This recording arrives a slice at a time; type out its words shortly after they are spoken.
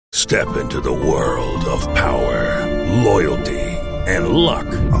Step into the world of power, loyalty, and luck.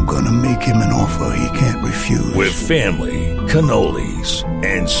 I'm gonna make him an offer he can't refuse. With family, cannolis,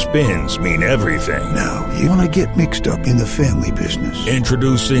 and spins mean everything. Now, you wanna get mixed up in the family business.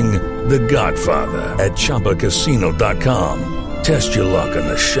 Introducing The Godfather at ChumbaCasino.com. Test your luck in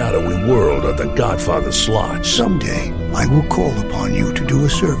the shadowy world of The Godfather slot. Someday, I will call upon you to do a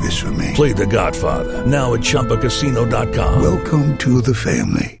service for me. Play The Godfather, now at ChumbaCasino.com. Welcome to the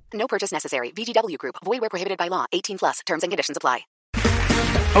family. No purchase necessary. VGW Group. Void where prohibited by law. 18+. Terms and conditions apply.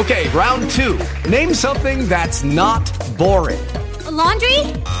 Okay, round two. Name something that's not boring. A laundry?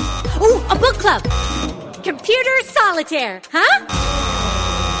 Ooh, a book club. Computer solitaire, huh?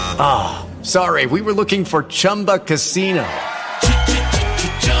 Ah, sorry. We were looking for Chumba Casino.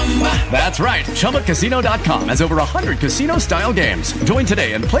 That's right. ChumbaCasino.com has over 100 casino-style games. Join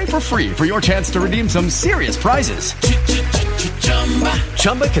today and play for free for your chance to redeem some serious prizes.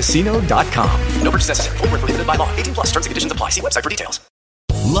 ChumbaCasino.com. No purchase necessary. Void where prohibited by law. 18+. Terms and conditions apply. See website for details.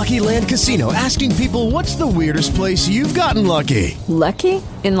 Lucky Land Casino, asking people, what's the weirdest place you've gotten lucky? Lucky?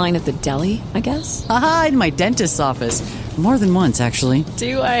 In line at the deli, I guess? Aha, in my dentist's office. More than once, actually.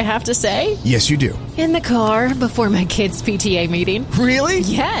 Do I have to say? Yes, you do. In the car before my kids' PTA meeting. Really?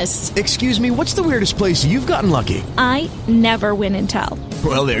 Yes. Excuse me, what's the weirdest place you've gotten lucky? I never win and tell.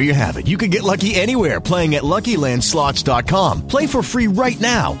 Well, there you have it. You can get lucky anywhere, playing at LuckyLandSlots.com. Play for free right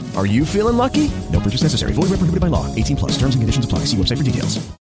now. Are you feeling lucky? No purchase necessary. Void where prohibited by law. 18+. Terms and conditions apply. See website for details.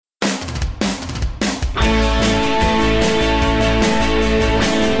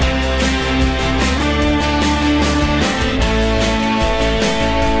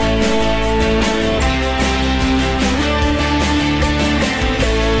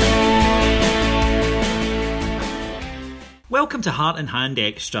 Welcome to Heart and Hand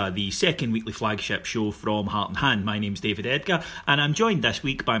Extra, the second weekly flagship show from Heart and Hand. My name's David Edgar, and I'm joined this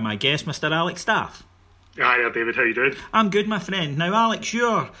week by my guest, Mr. Alex Staff. Hi there, David. How you doing? I'm good, my friend. Now, Alex,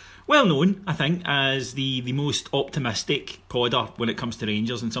 you're well known, I think, as the most optimistic podder when it comes to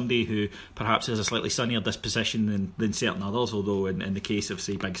Rangers, and somebody who perhaps has a slightly sunnier disposition than certain others, although in the case of,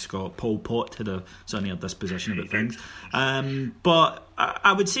 say, Big Scott, Paul Pott had a sunnier disposition about things. But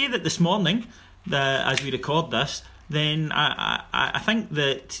I would say that this morning, as we record this, then I think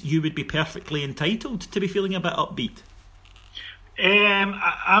that you would be perfectly entitled to be feeling a bit upbeat.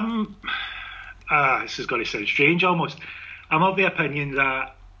 This is going to sound strange almost. I'm of the opinion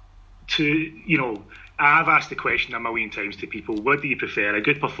that I've asked the question a million times to people, what do you prefer, a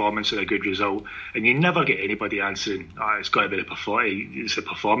good performance or a good result? And you never get anybody answering, it's got to be it's the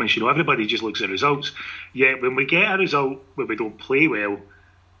performance. Everybody just looks at results. Yet when we get a result where we don't play well,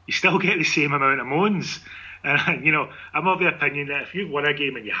 you still get the same amount of moans. And, I'm of the opinion that if you've won a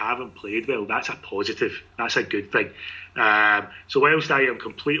game and you haven't played well, that's a positive. That's a good thing. So whilst I am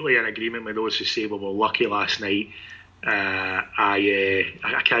completely in agreement with those who say, well, we're lucky last night,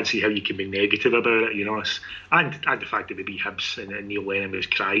 I can't see how you can be negative about it, and the fact that we beat Hibs and Neil Lennon was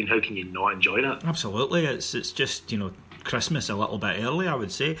crying. How can you not enjoy that? Absolutely. It's just, Christmas a little bit early, I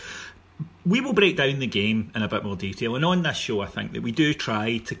would say. We will break down the game in a bit more detail, and on this show I think that we do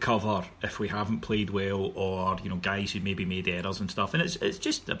try to cover if we haven't played well, or guys who maybe made errors and stuff, and it's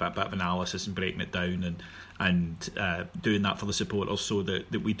just a bit of analysis and breaking it down and doing that for the supporters, so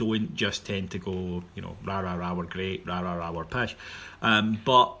that we don't just tend to go rah rah rah we're great, rah rah rah we're pish,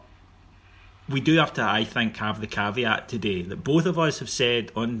 but we do have to, I think, have the caveat today that both of us have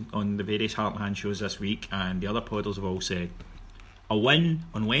said on the various Heart and Hand shows this week, and the other podders have all said, a win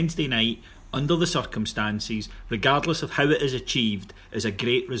on Wednesday night, under the circumstances, regardless of how it is achieved, is a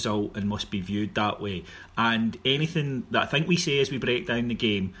great result and must be viewed that way. And anything that I think we say as we break down the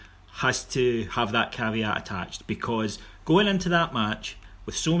game has to have that caveat attached, because going into that match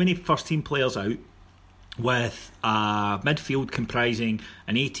with so many first team players out, with a midfield comprising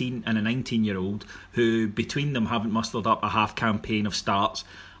an 18 and a 19-year-old who between them haven't mustered up a half campaign of starts,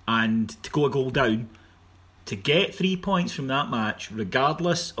 and to go a goal down, to get 3 points from that match,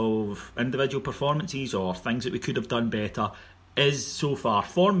 regardless of individual performances or things that we could have done better, is so far,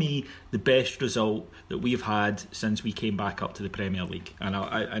 for me, the best result that we've had since we came back up to the Premier League.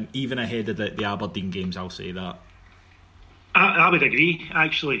 And even ahead of the Aberdeen games, I'll say that. I would agree,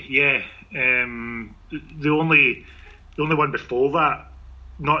 actually, yeah. The only one before that,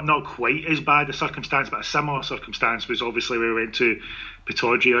 not quite as bad a circumstance, but a similar circumstance, was obviously we went to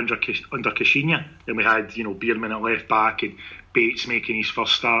Pittodrie under Kashinya, and we had Bierman at left back and Bates making his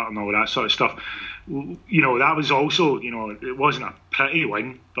first start and all that sort of stuff. That was also, it wasn't a pretty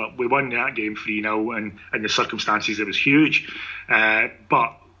win, but we won that game 3-0, and in the circumstances it was huge.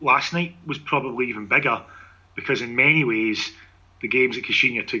 But last night was probably even bigger, because in many ways the games that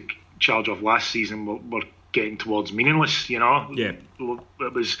Caixinha took charge of last season were getting towards meaningless, you know. Yeah.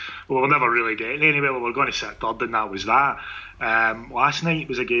 It was, we were never really getting anywhere. We were going to sit third, and that was that. Last night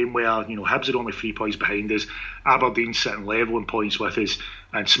was a game where, you know, Hibs are only 3 points behind us, Aberdeen sitting level in points with us,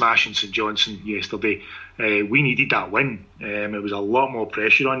 and smashing St Johnstone yesterday. We needed that win. It was a lot more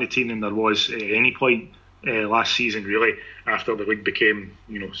pressure on the team than there was at any point last season, really, after the league became,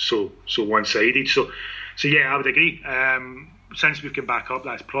 you know, so one-sided. So yeah, I would agree. Since we've come back up,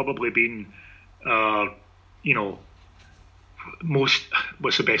 that's probably been, you know, most,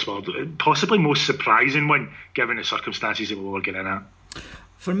 what's the best word? Possibly most surprising one, given the circumstances that we were getting at.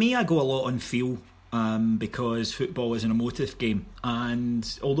 For me, I go a lot on feel, because football is an emotive game,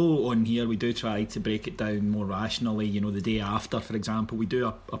 and although on here we do try to break it down more rationally, you know, the day after, for example, we do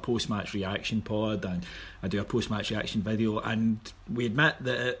a post-match reaction pod, and I do a post-match reaction video, and we admit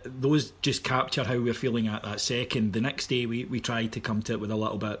that those just capture how we're feeling at that second. The next day we try to come to it with a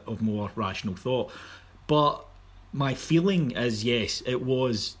little bit of more rational thought, but my feeling is, yes, it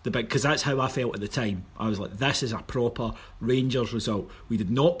was the big, because that's how I felt at the time. I was like, this is a proper Rangers result. We did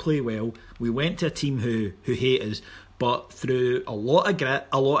not play well. We went to a team who hate us, but through a lot of grit,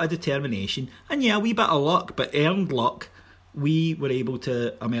 a lot of determination, and yeah, a wee bit of luck, but earned luck, we were able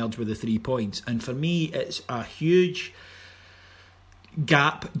to emerge with the 3 points. And for me, it's a huge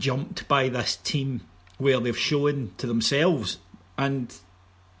gap jumped by this team, where they've shown to themselves and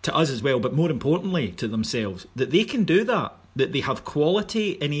to us as well, but more importantly to themselves, that they can do that they have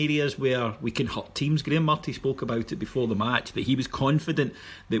quality in areas where we can hurt teams. Graham Murty spoke about it before the match, that he was confident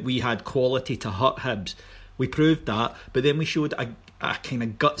that we had quality to hurt Hibs. We proved that, but then we showed a kind of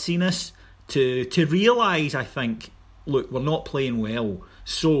gutsiness to realise, I think, look, we're not playing well,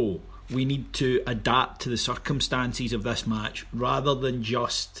 so we need to adapt to the circumstances of this match, rather than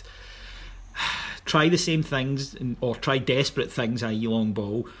just try the same things or try desperate things, i.e. long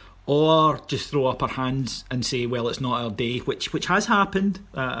ball, or just throw up our hands and say, well, it's not our day, which has happened.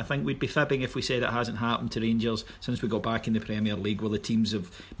 I think we'd be fibbing if we said it hasn't happened to Rangers since we got back in the Premier League, where the teams have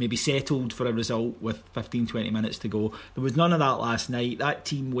maybe settled for a result with 15-20 minutes to go. There was none of that last night. That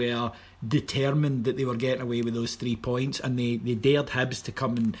team were determined that they were getting away with those 3 points, and they dared Hibs to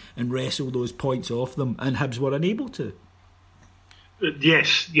come and wrestle those points off them, and Hibs were unable to.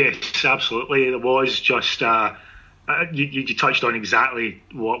 Yes, absolutely. It was just you touched on exactly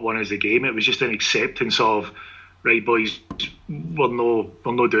what won us the game. It was just an acceptance of, right, boys, we're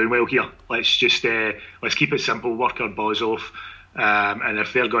no doing well here. Let's just let's keep it simple, work our balls off, and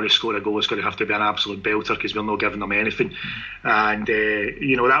if they're going to score a goal, it's going to have to be an absolute belter, because we're not giving them anything. And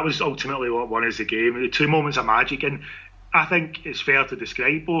you know, that was ultimately what won us the game. The 2 moments of magic, and I think it's fair to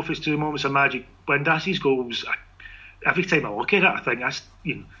describe both as 2 moments of magic. Windass's goals, every time I look at it, I think that's,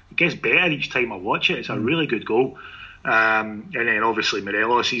 you know, it gets better each time I watch it. It's a really good goal. And then obviously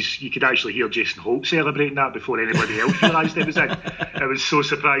Morelos, you could actually hear Jason Holt celebrating that before anybody else realised it was in. It was so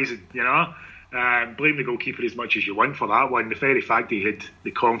surprising, you know. Blame the goalkeeper as much as you want for that one. The very fact that he had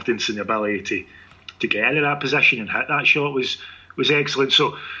the confidence and the ability to get into that position and hit that shot was excellent.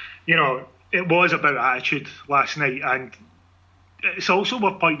 So, you know, it was about attitude last night, and it's also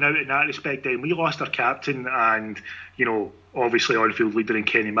worth pointing out in that respect, then we lost our captain and, you know, obviously on-field leader in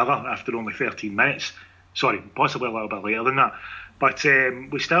Kenny Miller after only 13 minutes. Sorry, possibly a little bit later than that. But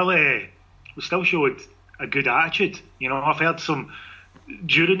we still showed a good attitude. You know, I've heard some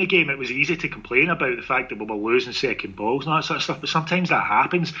during the game. It was easy to complain about the fact that we were losing second balls and all that sort of stuff, but sometimes that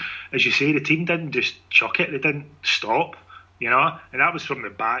happens. As you say, the team didn't just chuck it; they didn't stop. You know, and that was from the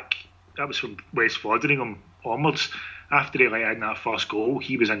back. That was from West Foderingham onwards. After he let in that first goal,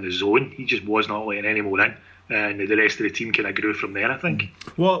 he was in the zone. He just was not letting any more in. And the rest of the team kind of grew from there, I think.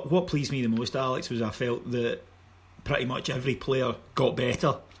 What pleased me the most, Alex, was I felt that pretty much every player got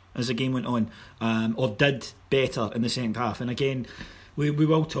better as the game went on, or did better in the second half. And again, we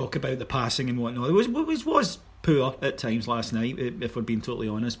will talk about the passing and whatnot. It was poor at times last night, if we're being totally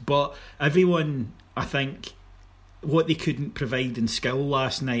honest. But everyone, I think, what they couldn't provide in skill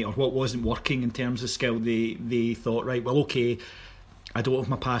last night, or what wasn't working in terms of skill, they thought, right, well, okay, I don't have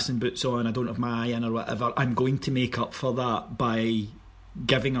my passing boots on, I don't have my eye in or whatever, I'm going to make up for that by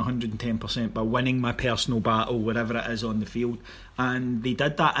giving 110%, by winning my personal battle, whatever it is on the field. And they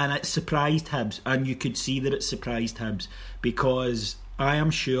did that, and it surprised Hibs, and you could see that it surprised Hibs, because I am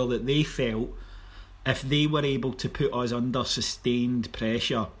sure that they felt if they were able to put us under sustained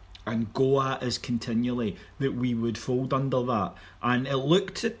pressure and go at us continually, that we would fold under that. And it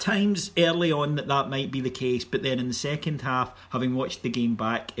looked at times early on that might be the case, but then in the second half, having watched the game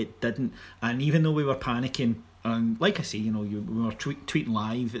back, it didn't. And even though we were panicking And like I say, we were tweeting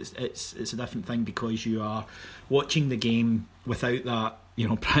live. It's a different thing because you are watching the game without that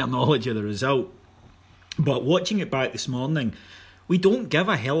prior knowledge of the result. But watching it back this morning, we don't give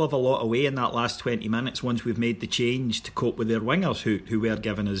a hell of a lot away in that last 20 minutes once we've made the change to cope with their wingers who were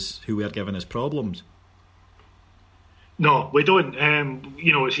giving us problems. No, we don't.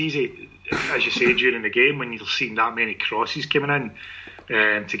 It's easy, as you say, during the game when you're seeing that many crosses coming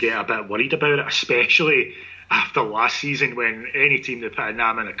in, to get a bit worried about it, especially after last season when any team that put in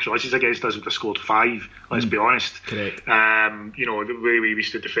that amount of crosses against us would have scored 5, let's be honest. Correct. The way we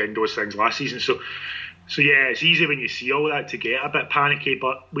used to defend those things last season. So yeah, it's easy when you see all that to get a bit panicky,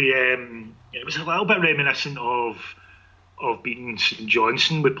 but it was a little bit reminiscent of beating St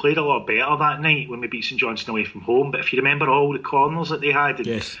Johnstone. We played a lot better that night when we beat St Johnstone away from home, but if you remember all the corners that they had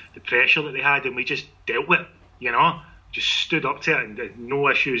and the pressure that they had, and we just dealt with it, just stood up to it and had no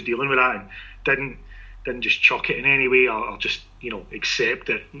issues dealing with that, and didn't just chuck it in any way or just accept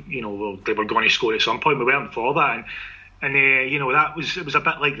that they were going to score at some point. We weren't for that, and it was a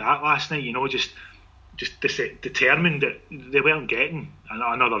bit like that last night, just determined that they weren't getting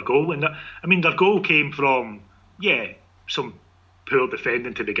another goal. And their goal came from some poor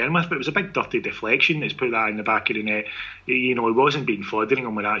defending to begin with, but it was a big dirty deflection that's put that in the back of the net. He wasn't being flattering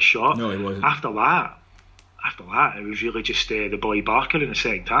him with that shot. No, he wasn't. After that, it was really just the boy Barker in the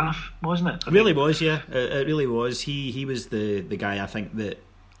second half, wasn't it? It really was, yeah. It really was. He was the guy, I think, that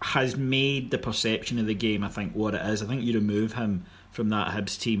has made the perception of the game, I think, what it is. I think you remove him from that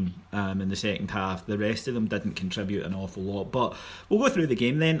Hibs team in the second half. The rest of them didn't contribute an awful lot. But we'll go through the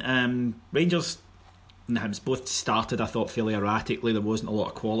game then. Rangers and Hibs both started, I thought, fairly erratically. There wasn't a lot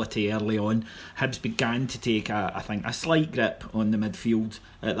of quality early on. Hibs began to take, a slight grip on the midfield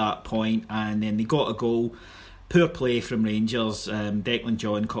at that point, and then they got a goal. Poor play from Rangers. Declan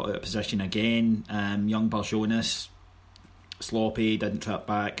John caught out of position again. Young Barjonas, sloppy, didn't trip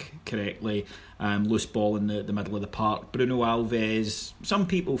back correctly. Loose ball in the middle of the park. Bruno Alves, some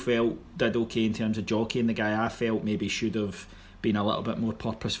people felt did okay in terms of jockeying the guy. I felt maybe should have been a little bit more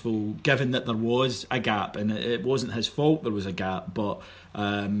purposeful, given that there was a gap, and it wasn't his fault there was a gap, but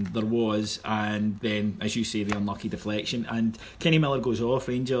there was. And then, as you say, the unlucky deflection, and Kenny Miller goes off.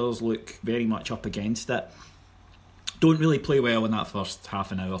 Rangers look very much up against it. Don't really play well in that first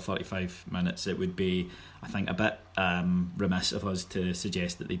half an hour, 35 minutes. It would be, I think, a bit remiss of us to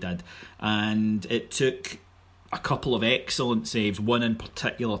suggest that they did. And it took a couple of excellent saves, one in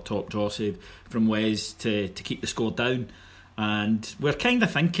particular, top draw save from Wes to keep the score down. And we're kind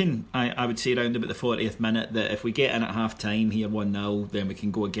of thinking, I would say, around about the 40th minute, that if we get in at half time here 1-0, then we can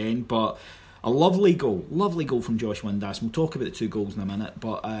go again. But a lovely goal from Josh Windass. We'll talk about the 2 goals in a minute,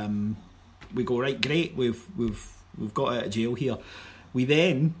 but we go, right, great, we've got out of jail here. We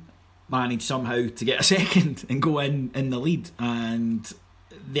then managed somehow to get a second and go in the lead, and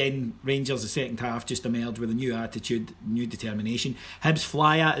then Rangers the second half just emerged with a new attitude, new determination. Hibs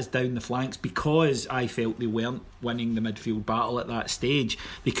fly at us down the flanks because I felt they weren't winning the midfield battle at that stage.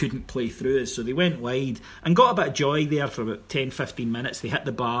 They couldn't play through us, so they went wide and got a bit of joy there for about 10-15 minutes. They hit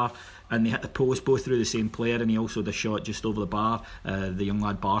the bar and they hit the post, both through the same player, and he also had a shot just over the bar, the young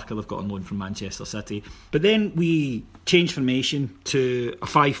lad Barker they've got on loan from Manchester City. But then we changed formation to a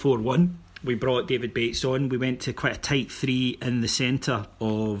 5-4-1. We brought David Bates on. We went to quite a tight 3 in the centre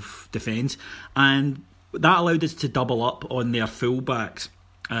of defence, and that allowed us to double up on their full-backs,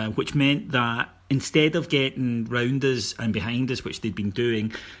 which meant that instead of getting round us and behind us, which they'd been doing,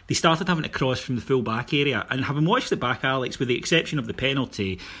 they started having to cross from the full-back area. And having watched it back, Alex, with the exception of the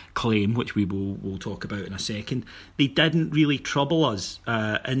penalty claim, which we will talk about in a second, they didn't really trouble us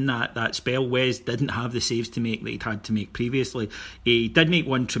in that spell. Wes didn't have the saves to make that he'd had to make previously. He did make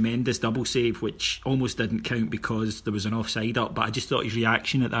one tremendous double save, which almost didn't count because there was an offside up, but I just thought his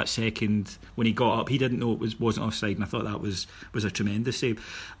reaction at that second when he got up, he didn't know it wasn't offside, and I thought that was a tremendous save.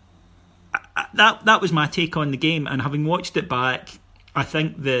 That was my take on the game, and having watched it back, I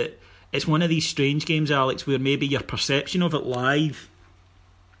think that it's one of these strange games, Alex, where maybe your perception of it live,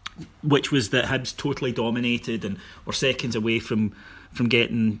 which was that Hibs totally dominated and were seconds away from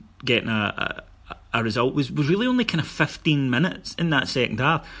getting a result, was really only kind of 15 minutes in that second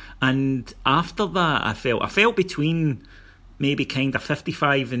half. And after that, I felt between maybe kind of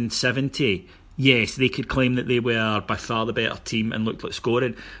 55 and 70. Yes, they could claim that they were by far the better team and looked like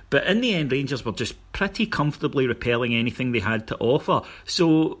scoring, but in the end Rangers were just pretty comfortably repelling anything they had to offer.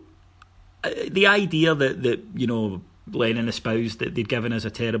 So the idea that Lennon espoused that they'd given us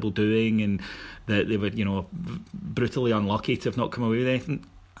a terrible doing and that they were brutally unlucky to have not come away with anything,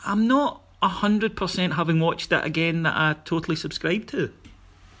 I'm not 100%, having watched it again, that I totally subscribe to.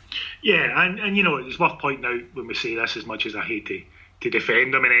 Yeah, and it's worth pointing out when we say this, as much as I hate to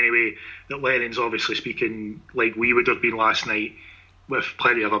defend him in any way, that Lennon's obviously speaking like we would have been last night, with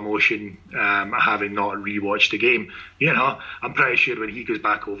plenty of emotion, having not rewatched the game. I'm pretty sure when he goes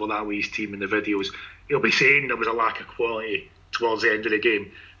back over that with his team in the videos, he'll be saying there was a lack of quality towards the end of the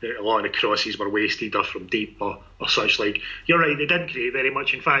game. That a lot of the crosses were wasted or from deep or such like. You're right, they didn't create very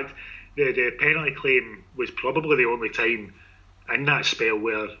much. In fact, the penalty claim was probably the only time in that spell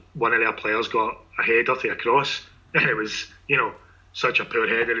where one of their players got a header to a cross, and it was, such a poor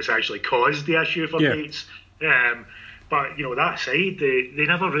header it's actually caused the issue for Bates. But, that side, they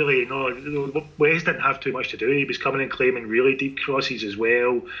never really, Wes didn't have too much to do. He was coming and claiming really deep crosses as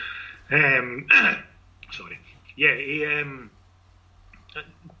well. Sorry. Yeah,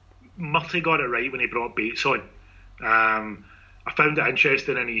 Murty got it right when he brought Bates on. I found it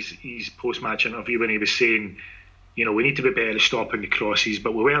interesting in his post-match interview when he was saying, we need to be better at stopping the crosses,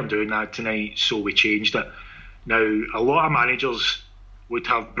 but we weren't doing that tonight, so we changed it. Now, a lot of managers would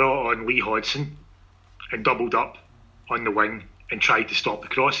have brought on Lee Hodgson and doubled up on the wing and tried to stop the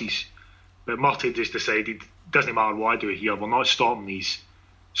crosses. But Murty just decided, doesn't matter what I do here, we're not stopping these.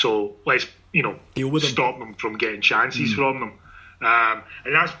 So let's, stop them from getting chances from them.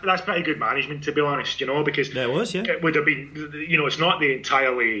 And that's pretty good management, to be honest, because it would have been, it's not the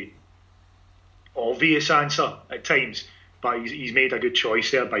entirely obvious answer at times, but he's made a good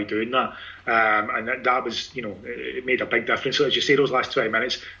choice there by doing that. And that was, it made a big difference. So as you say, those last 20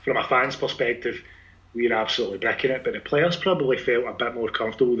 minutes, from a fan's perspective, we were absolutely bricking it, but the players probably felt a bit more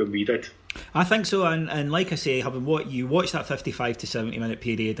comfortable than we did. I think so, and like I say, having you watch that 55 to 70 minute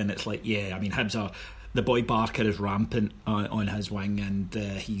period, and it's like, Hibs are, the boy Barker is rampant on his wing, and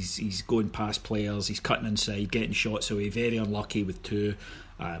he's going past players, he's cutting inside, getting shots away, very unlucky with two.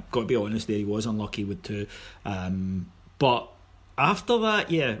 Got to be honest there, he was unlucky with two. But after that,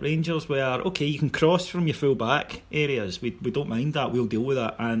 Rangers were, okay, you can cross from your full back areas, we don't mind that, we'll deal with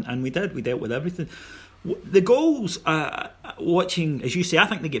that, and we did, we dealt with everything. The goals, watching, as you say, I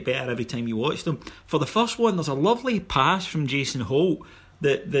think they get better every time you watch them. For the first one, there's a lovely pass from Jason Holt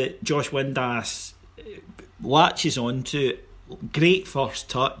that Josh Windass latches onto. Great first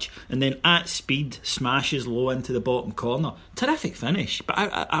touch, and then at speed smashes low into the bottom corner. Terrific finish, but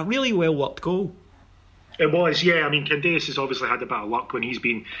a really well worked goal. It was, yeah. I mean, Candace has obviously had a bit of luck when he's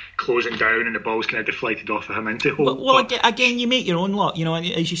been closing down and the ball's kind of deflected off of him into Holt. Well, again, you make your own luck,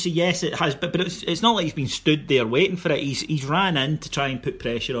 as you say, yes, it has, but it's not like he's been stood there waiting for it. He's ran in to try and put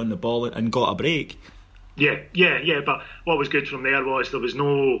pressure on the ball and got a break. Yeah, but what was good from there was there was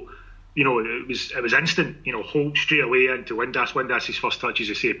no, it was instant, Holt straight away into Windass. Windass's first touch, as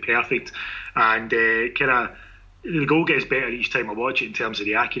you say, perfect, and the goal gets better each time I watch it in terms of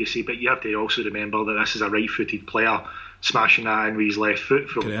the accuracy, but you have to also remember that this is a right-footed player smashing that in with his left foot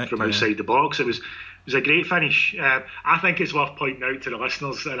from outside the box. It was a great finish. I think it's worth pointing out to the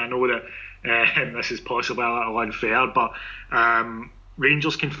listeners, and I know that this is possibly a little unfair, but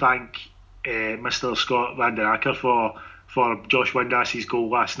Rangers can thank Mr. Scott van der Akker for Josh Windass's goal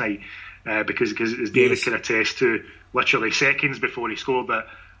last night, because as David can attest to, literally seconds before he scored it,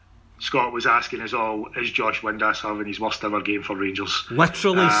 Scott was asking us all, is Josh Windass having his worst ever game for Rangers?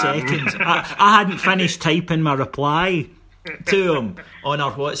 Literally seconds. I hadn't finished typing my reply to him on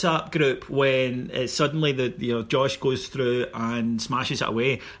our WhatsApp group when suddenly Josh goes through and smashes it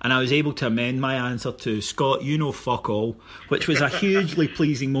away, and I was able to amend my answer to Scott, fuck all, which was a hugely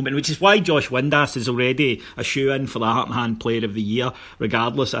pleasing moment, which is why Josh Windass is already a shoe-in for the Heart and Hand Player of the Year,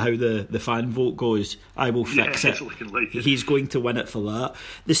 regardless of how the fan vote goes. I will fix it. He's going to win it for that.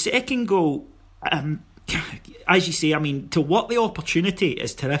 The second goal, as you say, I mean, to work the opportunity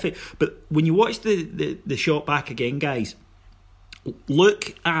is terrific, but when you watch the shot back again, guys,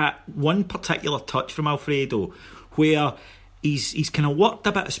 look at one particular touch from Alfredo where he's kind of worked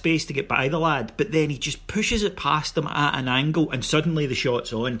a bit of space to get by the lad, but then he just pushes it past him at an angle and suddenly the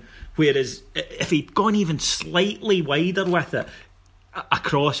shot's on. Whereas if he'd gone even slightly wider with it, a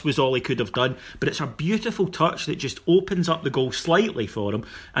cross was all he could have done. But it's a beautiful touch that just opens up the goal slightly for him.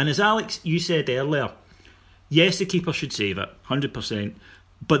 And as Alex, you said earlier, yes, the keeper should save it, 100%.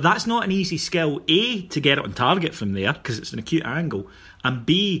 But that's not an easy skill, A, to get it on target from there, because it's an acute angle, and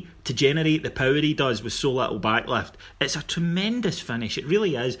B, to generate the power he does with so little backlift. It's a tremendous finish, it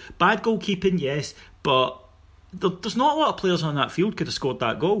really is. Bad goalkeeping, yes, but there's not a lot of players on that field could have scored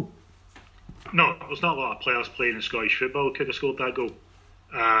that goal. No, there's not a lot of players playing in Scottish football could have scored that goal.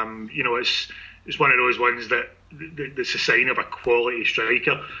 It's one of those ones that's a sign of a quality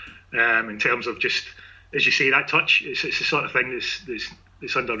striker, in terms of just, as you say, that touch. It's the sort of thing that's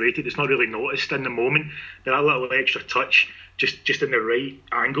that's underrated. It's not really noticed in the moment, but that little extra touch, just in the right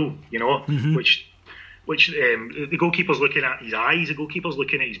angle, which the goalkeeper's looking at his eyes, the goalkeeper's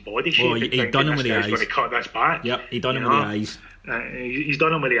looking at his body shape. Oh, he done him with the eyes. He's going to cut this back. Yep, he done him with the eyes. He's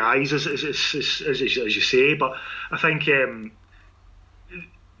done him with the eyes, as you say. But I think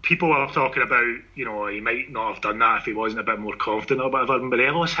people are talking about, he might not have done that if he wasn't a bit more confident or whatever.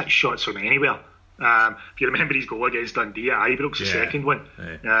 Morelos hit shots from anywhere. If you remember his goal against Dundee at Ibrox, the second one,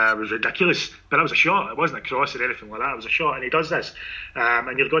 it was ridiculous. But it was a shot. It wasn't a cross or anything like that. It was a shot, and he does this.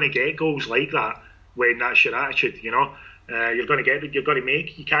 And you're going to get goals like that when that's your attitude. You're going to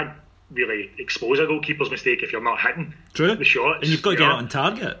make. You can't really expose a goalkeeper's mistake if you're not hitting the shots. And you've got to get it on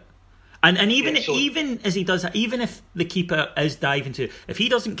target. And even as he does that, even if the keeper is diving to, if he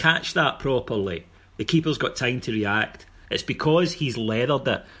doesn't catch that properly, the keeper's got time to react. It's because he's leathered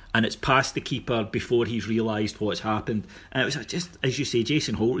it and it's past the keeper before he's realised what's happened. And it was just, as you say,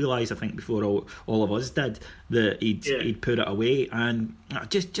 Jason Holt realised, I think, before all of us did, that he'd put it away. And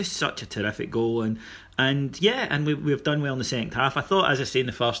just such a terrific goal. And we've done well in the second half. I thought, as I say, in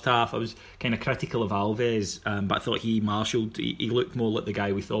the first half, I was kind of critical of Alves, but I thought he marshalled. He looked more like the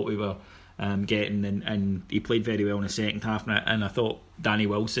guy we thought we were getting, and he played very well in the second half. And I thought Danny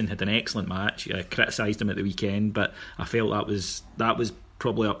Wilson had an excellent match. I criticised him at the weekend, but I felt that was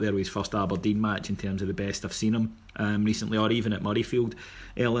probably up there with his first Aberdeen match in terms of the best I've seen him recently, or even at Murrayfield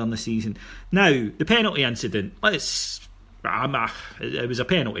earlier in the season. Now, the penalty incident, it was a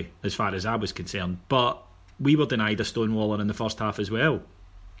penalty as far as I was concerned, but we were denied a stonewaller in the first half as well.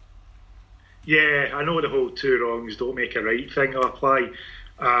 Yeah, I know the whole two wrongs don't make a right thing apply.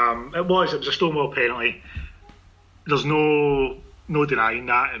 It was a stonewall penalty. There's no denying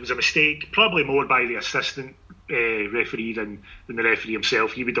that. It was a mistake, probably more by the assistant referee than the referee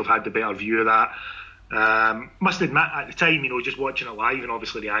himself. He would have had the better view of that. Must admit, at the time, just watching it live, and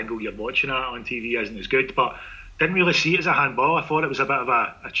obviously the angle you're watching it on TV isn't as good, but didn't really see it as a handball. I thought it was a bit of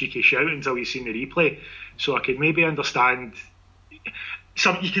a cheeky shout until you seen the replay. So I could maybe understand.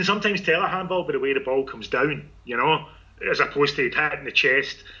 You can sometimes tell a handball by the way the ball comes down, as opposed to it hitting the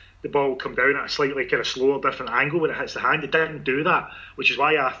chest. The ball will come down at a slightly kind of slower, different angle when it hits the hand. It didn't do that, which is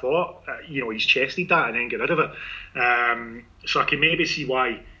why I thought, he's chested that and then get rid of it. So I can maybe see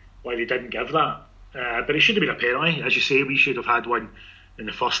why they didn't give that. But it should have been a penalty. As you say, we should have had one in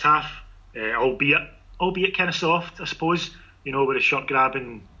the first half, albeit kind of soft, I suppose, with a shot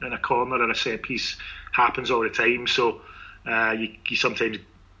grabbing in a corner or a set piece happens all the time. So you sometimes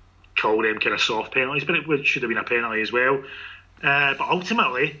call them kind of soft penalties, but it should have been a penalty as well. But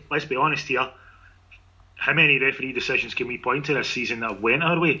ultimately, let's be honest here, how many referee decisions can we point to this season that went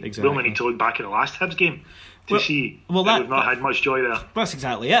our way? Exactly. We only need to look back at the last Hibs game to see that we've not had much joy there. That's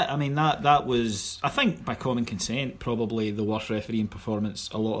exactly it. I mean, that was, I think, by common consent, probably the worst refereeing performance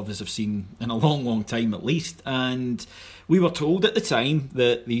a lot of us have seen in a long, long time at least. And we were told at the time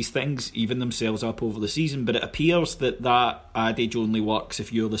that these things even themselves up over the season, but it appears that adage only works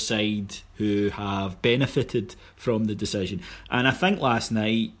if you're the side who have benefited from the decision. And I think last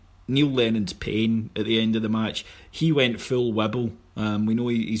night, Neil Lennon's pain at the end of the match, he went full Wibble. We know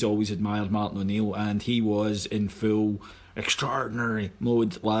he's always admired Martin O'Neill, and he was in full extraordinary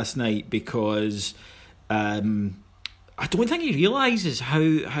mode last night because I don't think he realises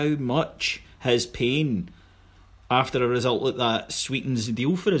how much his pain after a result like that sweetens the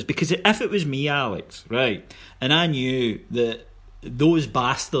deal for us. Because if it was me, Alex, right, and I knew that those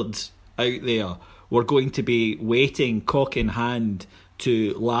bastards out there were going to be waiting, cock in hand,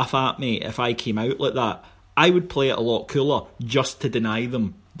 to laugh at me if I came out like that, I would play it a lot cooler just to deny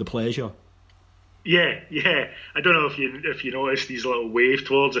them the pleasure. Yeah. I don't know if you noticed these little wave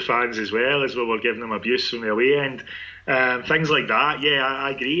towards the fans as well as we were giving them abuse from the away end. Things like that. Yeah,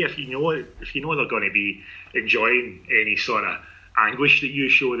 I agree. If you know they're going to be enjoying any sort of anguish that you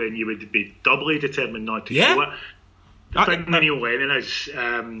show, then you would be doubly determined not to show it. I think Neil Lennon is,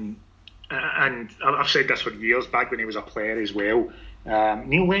 and I've said this for years, back when he was a player as well.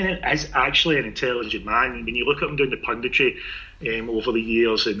 Neil Lennon is actually an intelligent man. When you look at him doing the punditry over the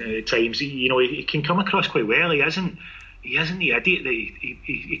years, and at times, he can come across quite well. He isn't the idiot that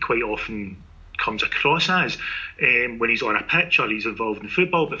he quite often comes across as when he's on a pitch or he's involved in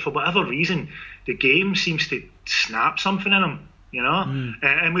football. But for whatever reason, the game seems to snap something in him,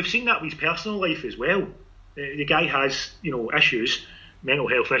 and we've seen that with his personal life as well. The guy has, issues, mental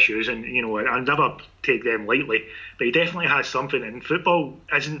health issues, and I never take them lightly, but he definitely has something, and football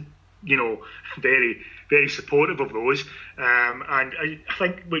isn't very, very supportive of those, and I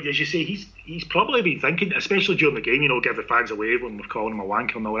think, as you say, he's probably been thinking, especially during the game, give the fans away when we're calling him a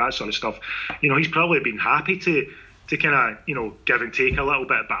wanker and all that sort of stuff. He's probably been happy to kind of, give and take a little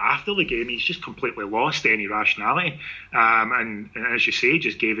bit. But after the game, he's just completely lost any rationality. And as you say,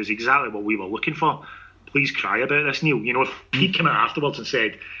 just gave us exactly what we were looking for. Please cry about this, Neil. If he came out afterwards and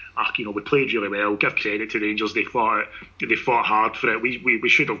said, we played really well, give credit to Rangers, they fought hard for it, we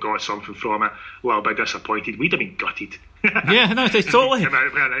should have got something from it, a little bit disappointed, we'd have been gutted. Yeah, no, totally. Come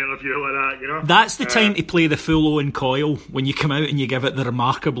out with an interview like that, That's the time to play the full Owen Coyle, when you come out and you give it the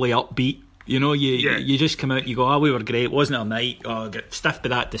remarkably upbeat. You just come out and you go, we were great, wasn't it a night? Got stiffed by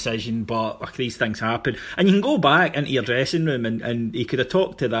that decision, but these things happen. And you can go back into your dressing room and he could have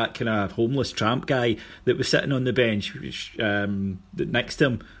talked to that kind of homeless tramp guy that was sitting on the bench next to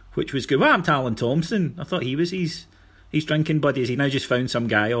him, which was good. What happened to Alan Thompson? I thought he was his drinking buddy. Has he now just found some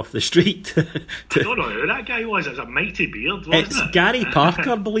guy off the street? I don't know who that guy was. It's a mighty beard, wasn't it? It's Gary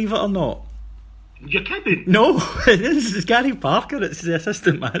Parker, believe it or not. You're kidding? No, it's Gary Parker. It's the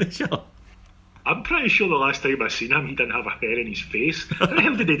assistant manager. I'm pretty sure the last time I seen him, he didn't have a hair in his face. How the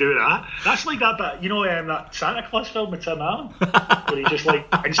hell did he do that? That's like that bit, that Santa Claus film with Tim Allen, where he just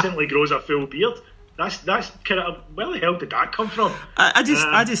instantly grows a full beard. That's kind of, where the hell did that come from? I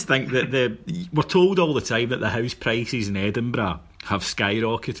just think that we're told all the time that the house prices in Edinburgh have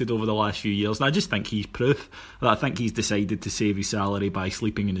skyrocketed over the last few years, and I just think he's proof that I think he's decided to save his salary by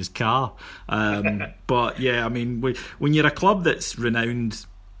sleeping in his car. But yeah, I mean, when you're a club that's renowned,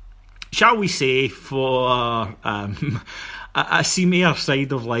 shall we say, for a seamier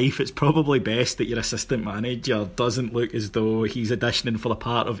side of life, it's probably best that your assistant manager doesn't look as though he's auditioning for the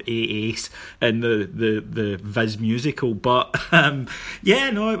part of Ace in the Viz musical. But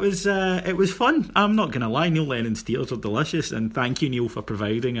it was fun. I'm not going to lie, Neil Lennon's tears are delicious, and thank you, Neil, for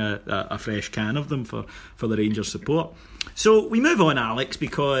providing a fresh can of them for the Rangers support. So we move on, Alex,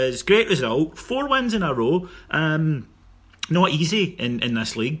 because great result, 4 wins in a row. Not easy in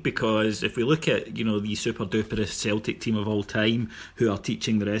this league, because if we look at the super duperest Celtic team of all time, who are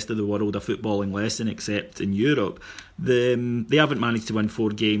teaching the rest of the world a footballing lesson, except in Europe, they haven't managed to win 4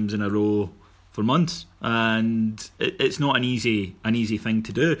 games in a row for months, and it's not an easy thing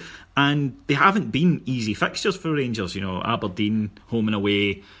to do. And they haven't been easy fixtures for Rangers. Aberdeen home and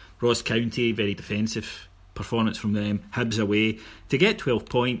away, Ross County, very defensive performance from them, Hibs away. To get 12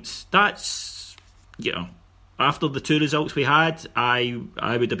 points, that's after the 2 results we had, I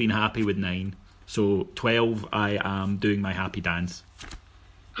would have been happy with 9. So 12, I am doing my happy dance.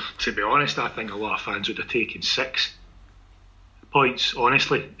 To be honest, I think a lot of fans would have taken 6 points,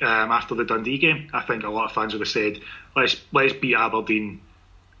 honestly, after the Dundee game. I think a lot of fans would have said, let's beat Aberdeen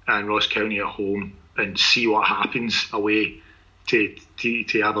and Ross County at home and see what happens away to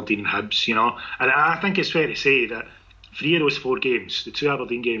Aberdeen and Hibs, And I think it's fair to say that 3 of those 4 games, the 2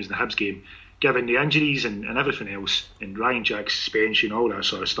 Aberdeen games and the Hibs game, given the injuries and everything else, and Ryan Jack's suspension, all that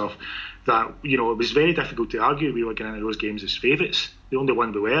sort of stuff, that it was very difficult to argue we were getting into those games as favourites. The only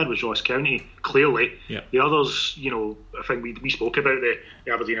one we were was Ross County, clearly. Yeah. The others, I think we spoke about the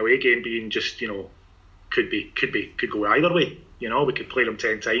Aberdeen away game being just, could go either way. We could play them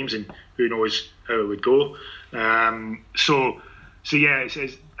 10 times, and who knows how it would go. So yeah,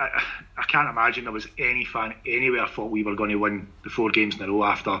 I can't imagine there was any fan anywhere thought we were going to win the 4 games in a row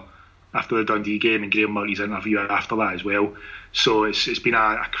after the Dundee game, and Graham Murray's interview after that as well. So it's been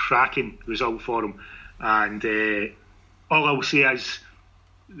a cracking result for him. And all I'll say is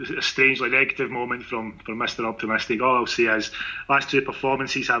a strangely negative moment from Mr. Optimistic. All I'll say is last 2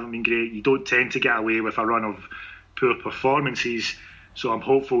 performances haven't been great. You don't tend to get away with a run of poor performances. So I'm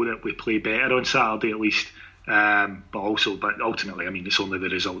hopeful that we play better on Saturday at least. But ultimately, I mean, it's only the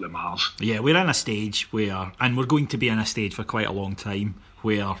result that matters. Yeah, we're in a stage and we're going to be in a stage for quite a long time,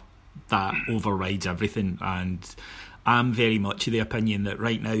 where that overrides everything. And I'm very much of the opinion that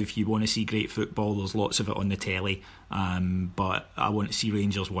right now, if you want to see great football, there's lots of it on the telly, but I want to see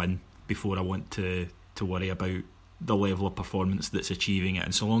Rangers win before I want to worry about the level of performance that's achieving it.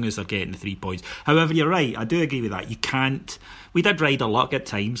 And so long as they're getting the 3 points. However, you're right, I do agree with that. We did ride our luck at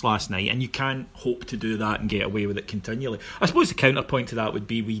times last night, and you can't hope to do that and get away with it continually. I suppose the counterpoint to that would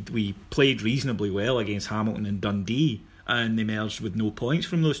be we played reasonably well against Hamilton and Dundee, and they emerged with no points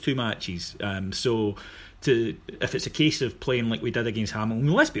from those 2 matches. So if it's a case of playing like we did against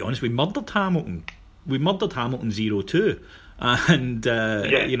Hamilton, let's be honest, we murdered Hamilton. We murdered Hamilton 0-2, and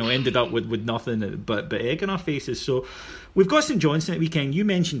ended up with nothing but egg in our faces. So we've got St Johnstone at the weekend. You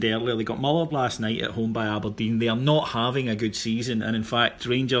mentioned earlier they got mullered last night at home by Aberdeen. They are not having a good season, and in fact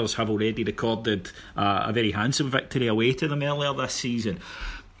Rangers have already recorded a very handsome victory away to them earlier this season.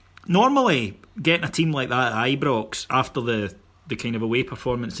 Normally, getting a team like that at Ibrox after the the kind of away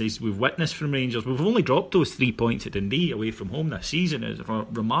performances we've witnessed from Rangers. We've only dropped those 3 points at Dundee away from home this season. It's a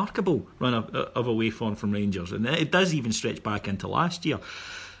remarkable run of away form from Rangers, and it does even stretch back into last year.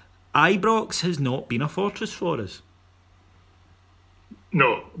 Ibrox has not been a fortress for us.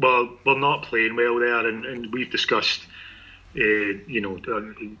 No, well, we're not playing well there, and we've discussed,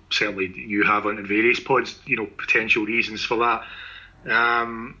 certainly you have on various pods, potential reasons for that.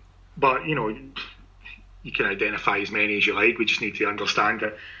 But you can identify as many as you like. We just need to understand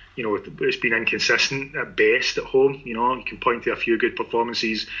that, it's been inconsistent at best at home. You can point to a few good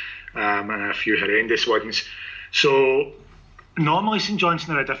performances and a few horrendous ones. So normally St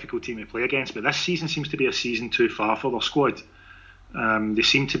Johnstone are a difficult team to play against, but this season seems to be a season too far for their squad. They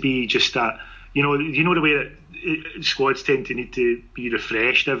seem to be just that, the way that squads tend to need to be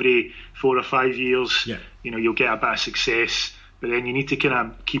refreshed every 4 or 5 years. Yeah. You'll get a bit of success, but then you need to kind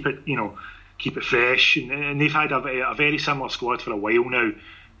of keep it fresh. And they've had a very similar squad for a while now,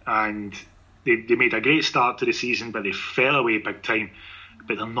 and they made a great start to the season, but they fell away big time.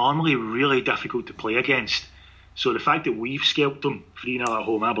 But they're normally really difficult to play against. So the fact that we've scalped them 3-0 at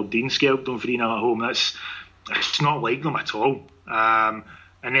home, Aberdeen scalped them 3-0 at home, it's not like them at all. And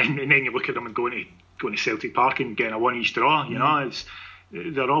then you look at them and going to Celtic Park and getting a 1-each draw.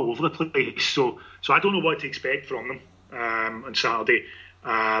 They're all over the place. So I don't know what to expect from them on Saturday.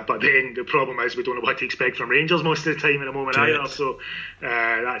 But then the problem is we don't know what to expect from Rangers most of the time at the moment either. So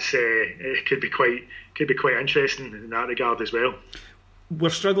it could be quite interesting in that regard as well. We're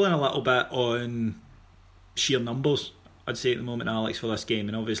struggling a little bit on sheer numbers, I'd say, at the moment, Alex, for this game.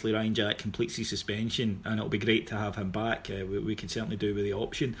 And obviously Ryan Jack completes his suspension, and it'll be great to have him back. We can certainly do with the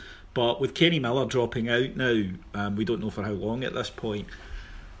option. But with Kenny Miller dropping out now, we don't know for how long at this point,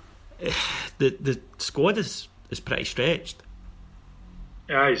 the squad is pretty stretched.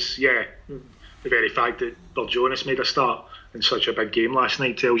 The very fact that Bill Jonas made a start in such a big game last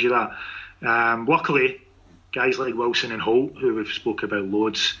night tells you that. Luckily, guys like Wilson and Holt, who we've spoke about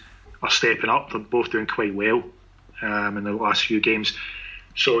loads, are stepping up. They're both doing quite well in the last few games.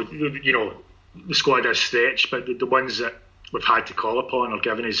 So, the squad is stretched, but the ones that we've had to call upon are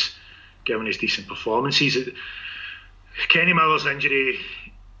giving us decent performances. Kenny Miller's injury,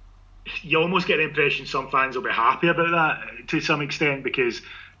 you almost get the impression some fans will be happy about that to some extent, because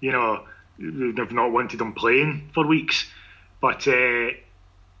they've not wanted him playing for weeks. But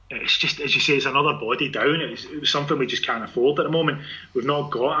it's just, as you say, it's another body down. It's something we just can't afford at the moment. We've not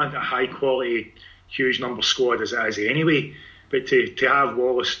got a high quality, huge number squad as it is anyway. But to have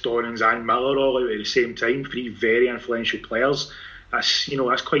Wallace, Donnins and Miller all out at the same time, 3 very influential players,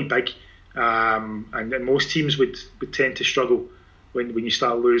 that's quite big. And most teams would tend to struggle when you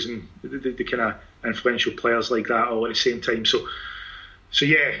start losing the kind of influential players like that all at the same time. So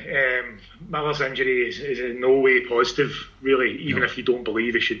Miller's injury is in no way positive, really. Even if you don't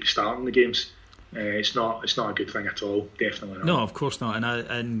believe he should be starting the games, it's not a good thing at all. Definitely not. No, of course not.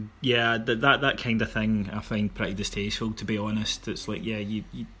 And that kind of thing I find pretty distasteful, to be honest. It's like,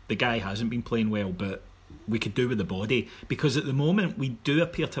 the guy hasn't been playing well, but we could do with the body, because at the moment we do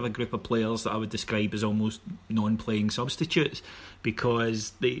appear to have a group of players that I would describe as almost non-playing substitutes,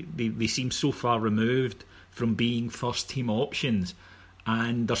 because they seem so far removed from being first team options.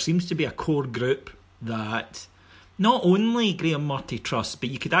 And there seems to be a core group that not only Graham Murty trusts, but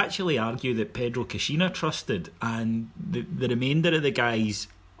you could actually argue that Pedro Caixinha trusted, and the remainder of the guys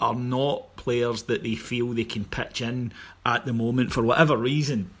are not players that they feel they can pitch in at the moment for whatever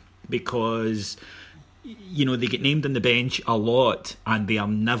reason, because they get named on the bench a lot and they are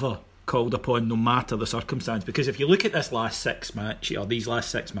never called upon, no matter the circumstance. Because if you look at these last 6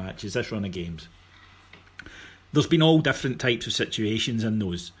 matches, this run of games, there's been all different types of situations in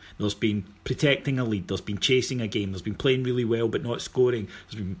those. There's been protecting a lead, there's been chasing a game, there's been playing really well but not scoring,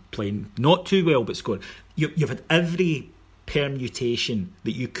 there's been playing not too well but scoring. You've had every permutation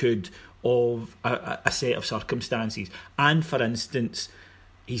that you could of a set of circumstances. And for instance,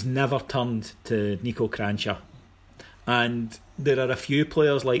 he's never turned to Nico Kranjčar. And there are a few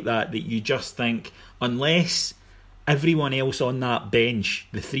players like that you just think, unless everyone else on that bench,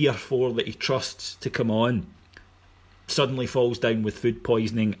 the 3 or 4 that he trusts to come on, suddenly falls down with food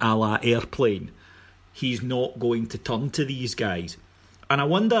poisoning a la airplane, he's not going to turn to these guys. And I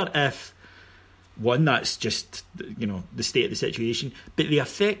wonder if, one, that's just the state of the situation, but the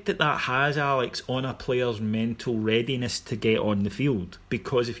effect that has, Alex, on a player's mental readiness to get on the field.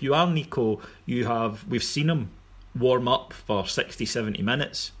 Because if you are Nico, we've seen him warm up for 60-70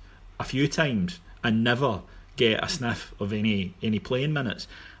 minutes a few times and never get a sniff of any playing minutes.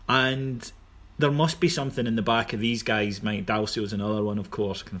 And there must be something in the back of these guys. Mike Dalcio's another one, of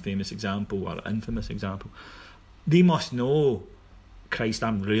course, kind of famous example or infamous example. They must know Christ,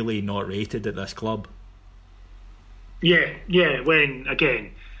 I'm really not rated at this club. Yeah, when,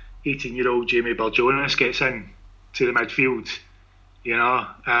 again, 18-year-old Jamie Burr-Jonas gets in to the midfield, you know,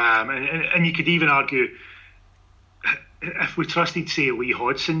 and you could even argue, if we trusted, say, Lee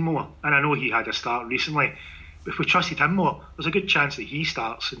Hodgson more, and I know he had a start recently, but if we trusted him more, there's a good chance that he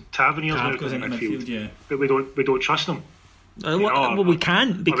starts and Tavernier's now goes in the midfield. Yeah. But we don't trust him. Well, we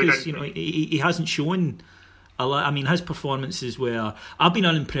can't, because you know he hasn't shown a lot. I mean, his performances were. I've been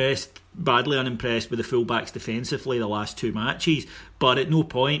badly unimpressed with the fullbacks defensively the last 2 matches, but at no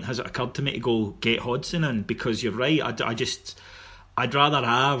point has it occurred to me to go get Hodgson in, because you're right. I'd rather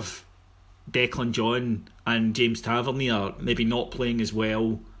have Declan John and James Tavernier maybe not playing as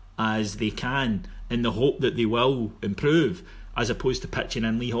well as they can, in the hope that they will improve, as opposed to pitching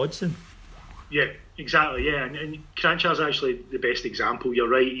in Lee Hodgson. Yeah, exactly. Yeah, and Cranchard's actually the best example. You're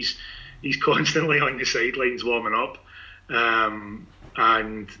right. He's constantly on the sidelines warming up,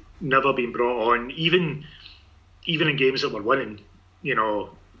 and never been brought on. Even in games that we're winning, you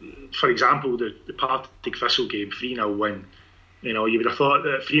know, for example, the Partick Thistle game, 3-0 win. You know, you would have thought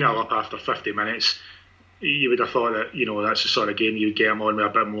that 3-0 up after 50 minutes, you would have thought that, you know, that's the sort of game you would get him on with a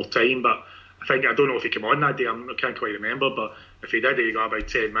bit more time. But I don't know if he came on that day. I can't quite remember, but if he did, he got about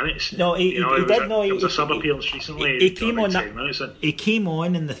 10 minutes. No, he did. It was a sub appearance recently. He came on that. He came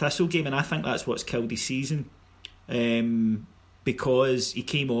on in the Thistle game, and I think that's what's killed his season, because he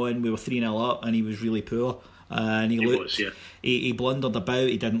came on. We were 3-0 up, and he was really poor, and he blundered about.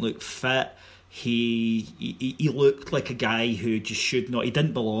 He didn't look fit. He looked like a guy who just should not. He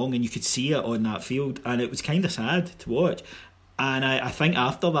didn't belong, and you could see it on that field, and it was kind of sad to watch. And I think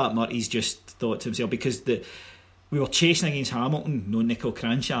after that, Murty's just thought to himself, because we were chasing against Hamilton, no Nico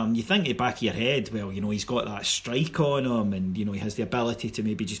Cranchard, and you think at the back of your head, well, you know, he's got that strike on him, and you know, he has the ability to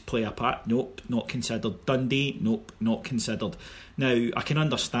maybe just play a part. Nope, not considered. Dundee, nope, not considered. Now, I can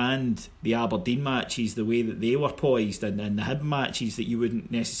understand the Aberdeen matches, the way that they were poised, and the Hibs matches that you wouldn't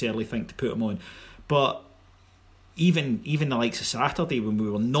necessarily think to put him on. But even the likes of Saturday, when we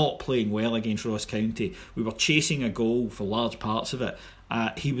were not playing well against Ross County, we were chasing a goal for large parts of it.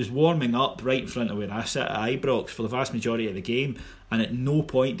 He was warming up right in front of where I sit at Ibrox for the vast majority of the game, and at no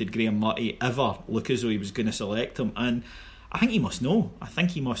point did Graham Murty ever look as though he was going to select him. And I think he must know.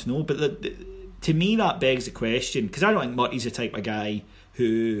 But to me, that begs the question, because I don't think Murty's the type of guy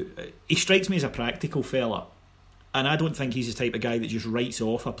who... He strikes me as a practical fella, and I don't think he's the type of guy that just writes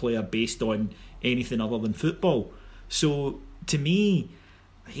off a player based on anything other than football. So, to me,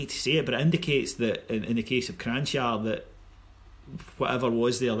 I hate to say it, but it indicates that in the case of Cranchard, that whatever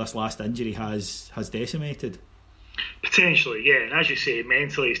was there, this last injury has decimated. Potentially, yeah. And as you say,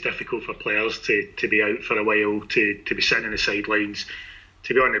 mentally it's difficult for players to be out for a while, to be sitting on the sidelines,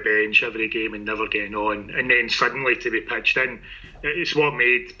 to be on the bench every game and never getting on, and then suddenly to be pitched in. It's what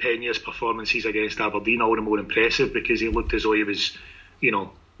made Peña's performances against Aberdeen all the more impressive, because he looked as though he was, you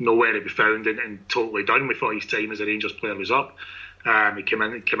know, nowhere to be found and totally done. We thought his time as a Rangers player was up. He came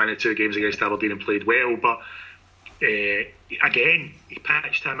in 2 games against Aberdeen and played well, but again, he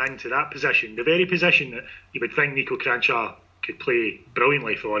patched him into that position, the very position that you would think Nico Cranchard could play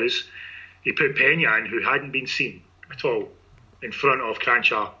brilliantly for us. He put Peña in, who hadn't been seen at all, in front of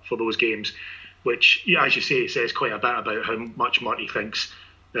Cranchard for those games, which, as you say, says quite a bit about how much Murty thinks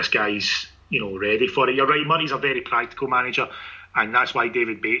this guy's, you know, ready for it. You're right, Murty's a very practical manager, and that's why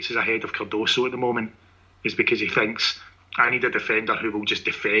David Bates is ahead of Cardoso at the moment, is because he thinks, I need a defender who will just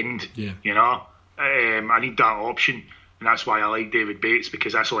defend. Yeah. You know, I need that option, and that's why I like David Bates,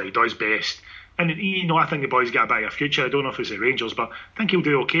 because that's what he does best. And you know, I think the boy's got a bit of a future. I don't know if it's at Rangers, but I think he'll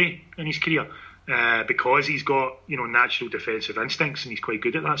do okay in his career, because he's got, you know, natural defensive instincts, and he's quite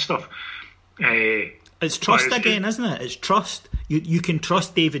good at that stuff. It's trust again, isn't it? It's trust. You can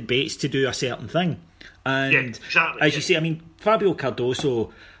trust David Bates to do a certain thing. And yeah, exactly, as you say, I mean, Fabio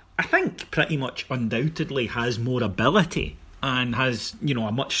Cardoso, I think pretty much undoubtedly has more ability and has, you know,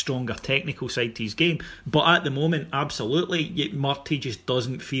 a much stronger technical side to his game. But at the moment, absolutely, Murty just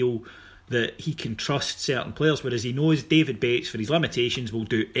doesn't feel that he can trust certain players, whereas he knows David Bates, for his limitations, will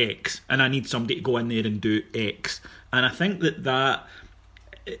do X, and I need somebody to go in there and do X. And I think that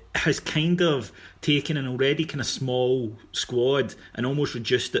has kind of taken an already kind of small squad and almost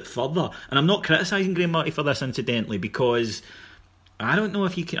reduced it further. And I'm not criticising Graham Murty for this, incidentally, because I don't know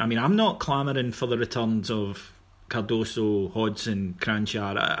if you can... I mean, I'm not clamouring for the returns of Cardoso, Hodgson,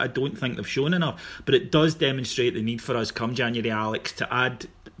 Cranchard. I don't think they've shown enough, but it does demonstrate the need for us come January, Alex, to add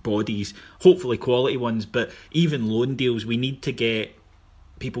bodies, hopefully quality ones, but even loan deals. We need to get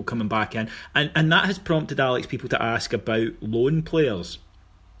people coming back in, and that has prompted, Alex, people to ask about loan players.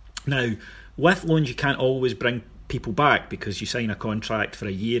 Now, with loans, you can't always bring people back, because you sign a contract for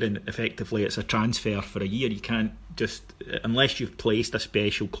a year and effectively it's a transfer for a year. You can't just, unless you've placed a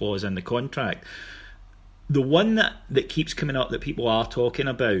special clause in the contract. The one that keeps coming up that people are talking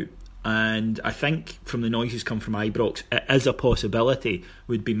about, and I think from the noises come from Ibrox, it is a possibility,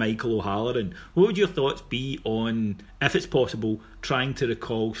 would be Michael O'Halloran. What would your thoughts be on, if it's possible, trying to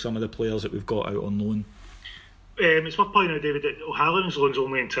recall some of the players that we've got out on loan? It's worth pointing out, David, that O'Halloran's loan's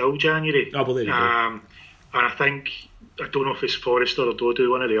only until January. Oh, well, there you go. And I don't know if it's Forrester or Dodo,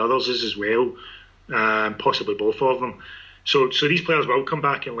 one of the others is as well, possibly both of them. So these players will come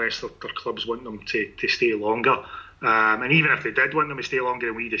back unless their clubs want them to stay longer. And even if they did want them to stay longer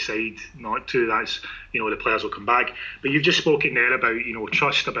and we decide not to, that's, the players will come back. But you've just spoken there about,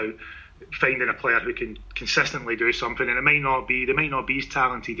 trust, about finding a player who can consistently do something, and they might not be as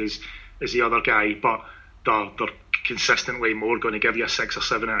talented as the other guy, but they're consistently more going to give you a 6 or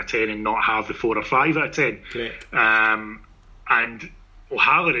 7 out of 10 and not have the 4 or 5 out of 10. Correct. And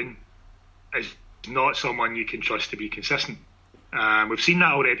O'Halloran is not someone you can trust to be consistent. We've seen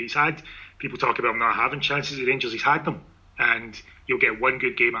that already. He's had people talk about him not having chances at Rangers. He's had them, and you'll get one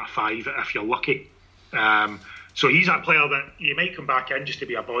good game out of 5 if you're lucky. So he's a player that you might come back in just to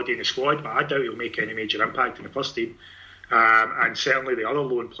be a body in the squad, but I doubt he'll make any major impact in the first team. And certainly the other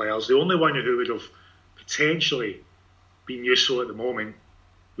loan players, the only one who would have potentially been useful at the moment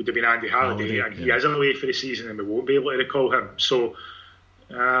would have been Andy Halliday, and he is away for the season and we won't be able to recall him. So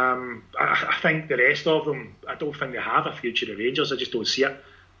I think the rest of them, I don't think they have a future at Rangers. I just don't see it.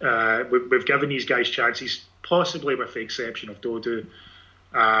 We've given these guys chances, possibly with the exception of Dodo,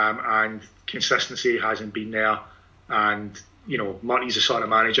 and consistency hasn't been there. And Murty's the sort of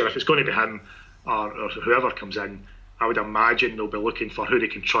manager, if it's going to be him or whoever comes in, I would imagine they'll be looking for who they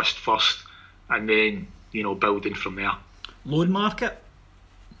can trust first, and then building from there. Loan market?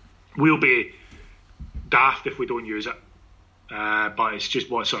 We'll be daft if we don't use it, but it's just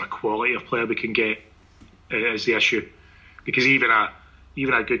what sort of quality of player we can get is the issue, because even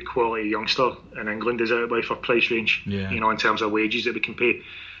a good quality youngster in England is out of our price range, in terms of wages that we can pay.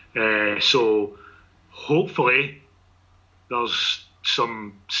 So hopefully there's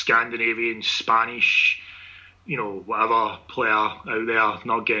some Scandinavian, Spanish, whatever player out there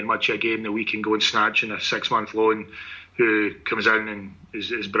not getting much of a game that we can go and snatch in a 6-month loan, who comes in and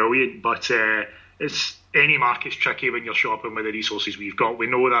is brilliant. But it's any market's tricky when you're shopping with the resources we've got. We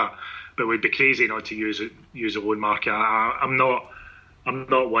know that, but we'd be crazy not to use a loan market. I'm not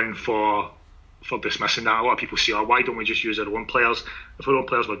one for dismissing that. A lot of people say, why don't we just use our own players? If our own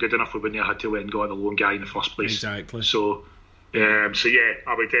players were good enough, we wouldn't have had to went and got a loan guy in the first place. Exactly. So yeah,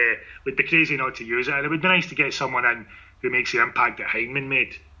 I would be crazy not to use it, and it would be nice to get someone in who makes the impact that Heinemann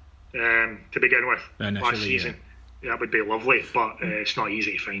made to begin with last season. Yeah, that would be lovely, but it's not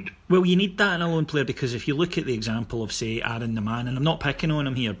easy to find. Well, you need that in a lone player, because if you look at the example of, say, Aaron the Man, and I'm not picking on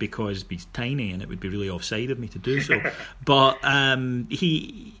him here because he's tiny and it would be really offside of me to do so, but a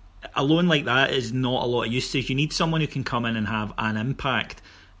loan like that is not a lot of usage. You need someone who can come in and have an impact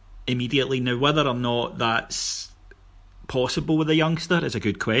immediately. Now, whether or not that's possible with a youngster is a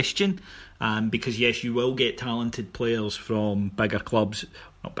good question, because yes, you will get talented players from bigger clubs,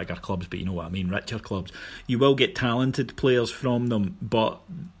 not bigger clubs, but you know what I mean, richer clubs. You will get talented players from them, but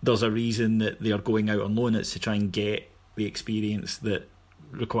there's a reason that they're going out on loan. It's to try and get the experience that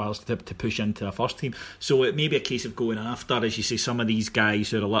requires to push into a first team. So it may be a case of going after, as you say, some of these guys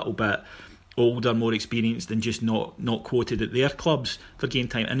who are a little bit older, more experienced, and just not quoted at their clubs for game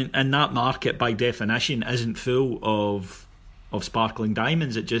time. And that market, by definition, isn't full of sparkling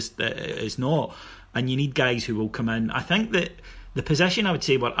diamonds. It's not. And you need guys who will come in. I think that the position, I would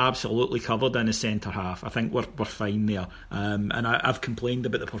say, we're absolutely covered in is centre half. I think we're fine there. And I've complained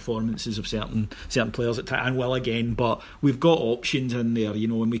about the performances of certain players at times, and will again. But we've got options in there,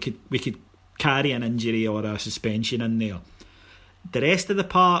 and we could carry an injury or a suspension in there. The rest of the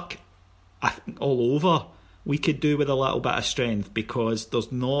park, I think all over, we could do with a little bit of strength, because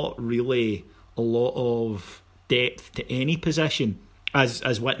there's not really a lot of depth to any position,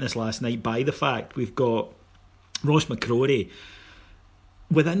 as witnessed last night by the fact we've got Ross McCrory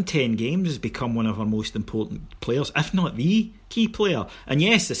within 10 games has become one of our most important players, if not the key player. And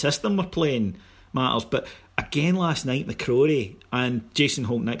yes, the system we're playing matters, but again last night, McCrory and Jason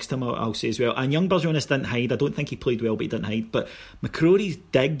Holt next to him, I'll say as well, and young Jonas didn't hide. I don't think he played well, but he didn't hide. But McCrory's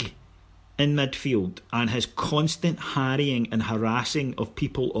dig in midfield and his constant harrying and harassing of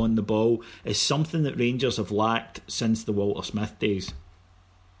people on the ball is something that Rangers have lacked since the Walter Smith days.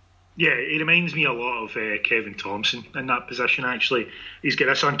 Yeah, he reminds me a lot of Kevin Thompson in that position, actually. He's got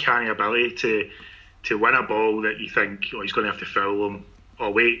this uncanny ability to win a ball that you think, he's going to have to foul him. Oh,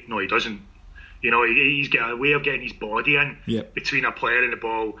 wait, no, he doesn't. You know, he's got a way of getting his body in between a player and the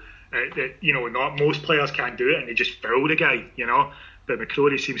ball. That, you know, not most players can't do it, and they just foul the guy. You know, but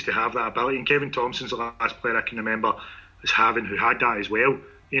McCrory seems to have that ability, and Kevin Thompson's the last player I can remember as having who had that as well.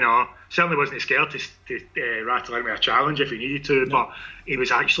 You know, certainly wasn't scared to rattle in with a challenge if he needed to, but he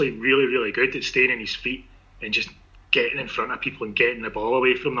was actually really, really good at staying on his feet and just getting in front of people and getting the ball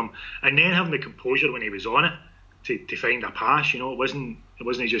away from them, and then having the composure when he was on it to find a pass. You know, it wasn't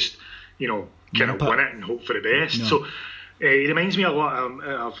just, you know, kind of win it and hope for the best. No. So he reminds me a lot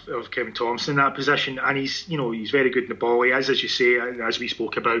of Kevin Thompson in that position, and he's very good in the ball. He is, as you say, as we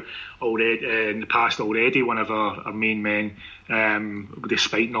spoke about already in the past already, one of our main men,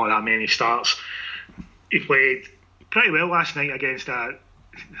 despite not that many starts. He played pretty well last night against I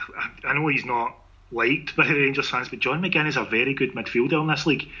know he's not liked by the Rangers fans, but John McGinn is a very good midfielder in this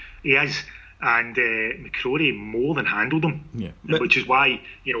league. He is. And McCrory more than handled him, which is why,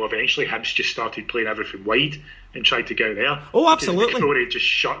 you know, eventually Hibs just started playing everything wide and tried to get out there. Oh, absolutely. McCrory just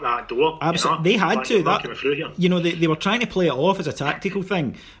shut that door. Absolutely, you know? They had to. You know, they were trying to play it off as a tactical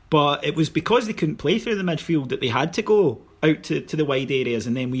thing, but it was because they couldn't play through the midfield that they had to go out to the wide areas,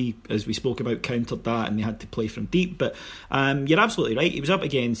 and then we, as we spoke about, countered that, and they had to play from deep. But you're absolutely right. He was up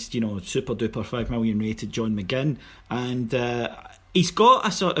against, you know, super duper $5 million rated John McGinn, and he's got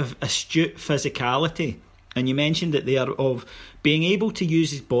a sort of astute physicality, and you mentioned it there, of being able to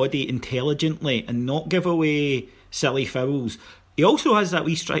use his body intelligently and not give away silly fouls. He also has that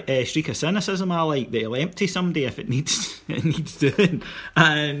wee streak of cynicism I like, that he'll empty somebody if it needs doing.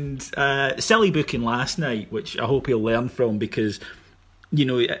 And silly booking last night, which I hope he'll learn from, because, you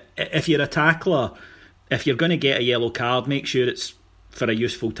know, if you're a tackler, if you're going to get a yellow card, make sure it's for a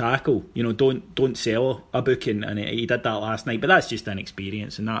useful tackle. You know, don't sell a booking, and he did that last night. But that's just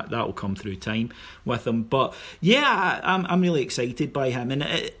inexperience, and that will come through time with him. But yeah, I'm really excited by him,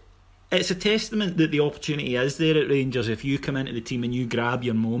 and it's a testament that the opportunity is there at Rangers if you come into the team and you grab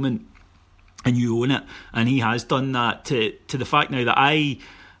your moment and you own it. And he has done that to the fact now that I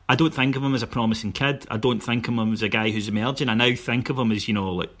don't think of him as a promising kid. I don't think of him as a guy who's emerging. I now think of him as, you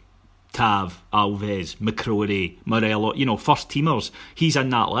know, like Tav, Alves, McCrory, Morello, you know, first teamers. He's in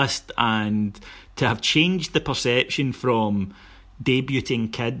that list, and to have changed the perception from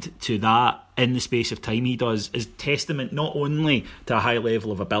debuting kid to that in the space of time he does is testament not only to a high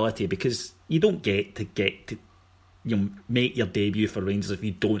level of ability, because you don't get to you know, make your debut for Rangers if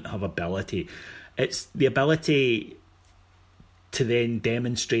you don't have ability. It's the ability to then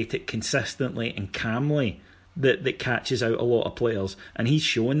demonstrate it consistently and calmly that catches out a lot of players, and he's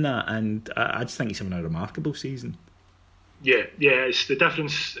shown that, and I just think he's having a remarkable season. Yeah, it's the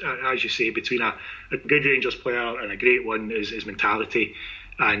difference, as you say, between a good Rangers player and a great one is mentality,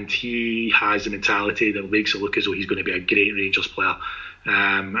 and he has the mentality that makes it look as though he's going to be a great Rangers player.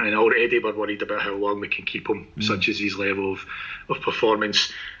 And already we're worried about how long we can keep him, such as his level of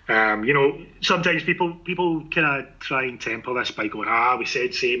performance. You know, sometimes people kind of try and temper this by going, we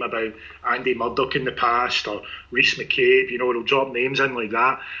said same about Andy Murdoch in the past, or Rhys McCabe, you know, they'll drop names in like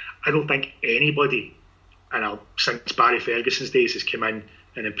that. I don't think anybody, since Barry Ferguson's days, has come in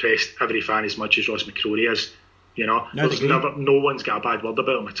and impressed every fan as much as Ross McCrory is. You know, no one's got a bad word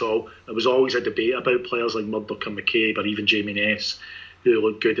about him at all. There was always a debate about players like Murdoch and McCabe, or even Jamie Ness, who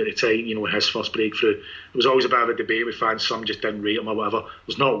looked good at the time, you know, his first breakthrough. There was always a bit of a debate with fans. Some just didn't rate him or whatever.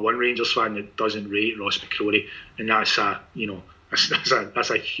 There's not one Rangers fan that doesn't rate Ross McCrory, and that's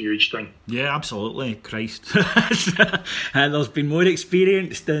a huge thing. Yeah, absolutely. Christ. And there's been more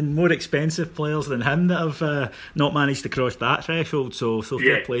experienced and more expensive players than him that have not managed to cross that threshold, so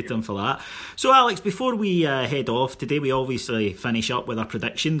fair play to him for that. So Alex, before we head off today, we obviously finish up with our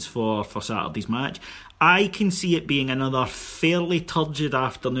predictions for Saturday's match. I can see it being another fairly turgid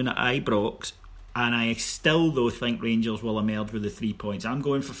afternoon at Ibrox, and I still, though, think Rangers will emerge with the 3 points. I'm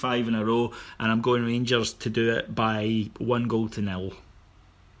going for 5 in a row, and I'm going Rangers to do it by 1-0.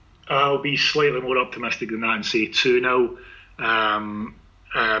 I'll be slightly more optimistic than that and say 2-0.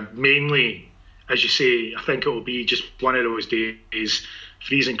 Mainly, as you say, I think it will be just one of those days,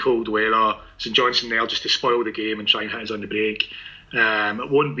 freezing cold weather, St Johnstone there just to spoil the game and try and hit us on the break. It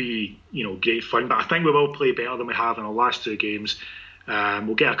won't be, you know, great fun, but I think we will play better than we have in our last 2 games.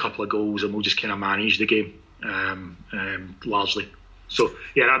 We'll get a couple of goals and we'll just kind of manage the game largely. So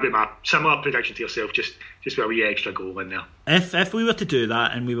yeah, that'd be my similar prediction to yourself, just with a wee extra goal in there. If we were to do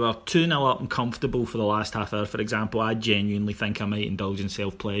that and we were 2-0 up and comfortable for the last half hour, for example, I genuinely think I might indulge in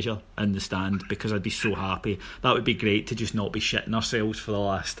self-pleasure in the stand, because I'd be so happy. That would be great, to just not be shitting ourselves for the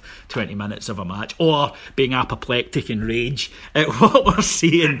last 20 minutes of a match, or being apoplectic in rage at what we're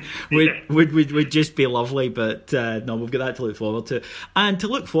seeing would just be lovely. But no, we've got that to look forward to. And to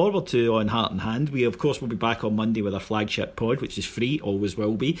look forward to on Heart and Hand, we of course will be back on Monday with our flagship pod, which is free, always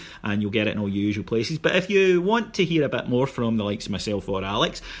will be, and you'll get it in all your usual places. But if you want to hear a bit more from the likes of myself or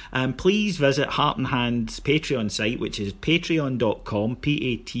Alex, please visit Heart and Hand's Patreon site, which is patreon.com,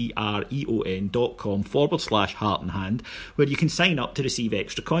 patreon.com/Heart and Hand, where you can sign up to receive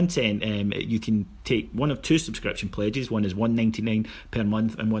extra content. You can take one of two subscription pledges. One is $1.99 per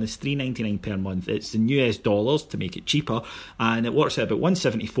month and one is $3.99 per month. It's in US dollars to make it cheaper, and it works out about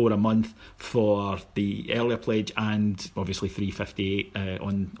 $174 a month for the earlier pledge, and obviously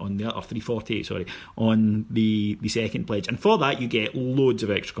 $358 on the, or $348 sorry, on the second pledge. And for that you get loads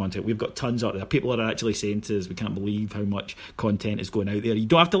of extra content. We've got tons out there. People are actually saying to us, we can't believe how much content is going out there. You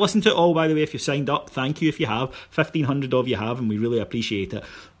don't have to listen to it all, by the way, if you've signed up. Thank you if you have. 1,500 of you have, and we really appreciate it.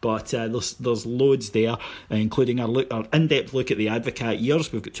 But there's loads there, including our in-depth look at the Advocat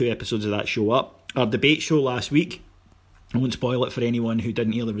years. We've got 2 episodes of that show up. Our debate show last week, I won't spoil it for anyone who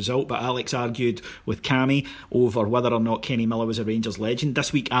didn't hear the result, but Alex argued with Cammy over whether or not Kenny Miller was a Rangers legend.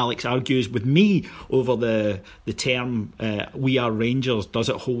 This week Alex argues with me over the term we are Rangers. Does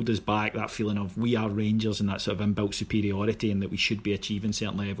it hold us back, that feeling of we are Rangers and that sort of inbuilt superiority, and that we should be achieving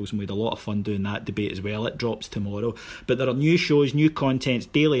certain levels? And we had a lot of fun doing that debate as well. It drops tomorrow. But there are new shows, new contents,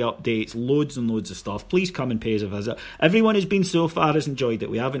 daily updates, loads and loads of stuff. Please come and pay us a visit. Everyone who's been so far has enjoyed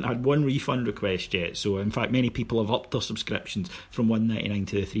it. We haven't had one refund request yet, so in fact many people have upped their subscriptions from $1.99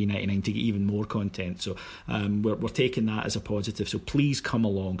 to $3.99 to get even more content. So we're taking that as a positive. So please come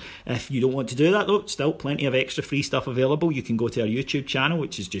along. If you don't want to do that though, still plenty of extra free stuff available. You can go to our YouTube channel,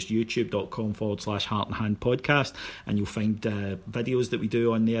 which is just youtube.com/Heart and Hand podcast, and you'll find videos that we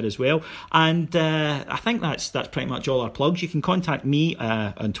do on there as well. And I think that's pretty much all our plugs. You can contact me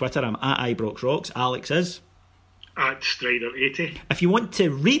on Twitter. I'm at ibroxrocks. Alex is at Strider80. If you want to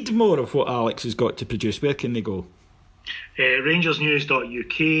read more of what Alex has got to produce, where can they go?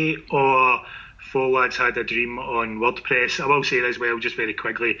 rangersnews.uk or Four Lads Had a Dream on WordPress. I will say as well, just very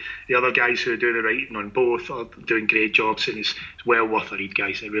quickly, the other guys who do the writing on both are doing great jobs, and it's well worth a read,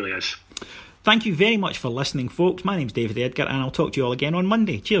 guys. It really is. Thank you very much for listening, folks. My name's David Edgar, and I'll talk to you all again on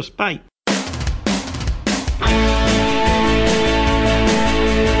Monday. Cheers, bye.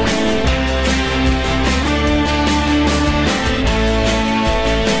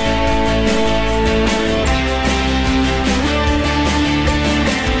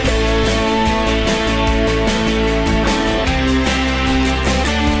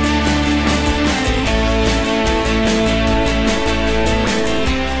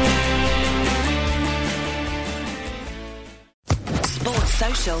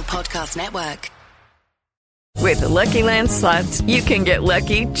 Podcast Network. With the Lucky Land Slots, you can get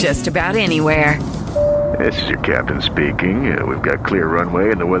lucky just about anywhere. This is your captain speaking. We've got clear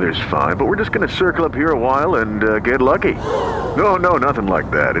runway and the weather's fine, but we're just going to circle up here a while and get lucky. No, nothing like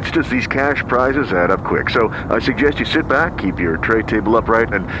that. It's just these cash prizes add up quick. So I suggest you sit back, keep your tray table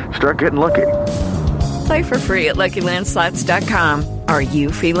upright, and start getting lucky. Play for free at LuckyLandSlots.com. Are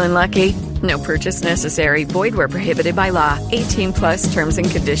you feeling lucky? No purchase necessary. Void where prohibited by law. 18+ terms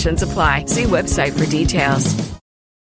and conditions apply. See website for details.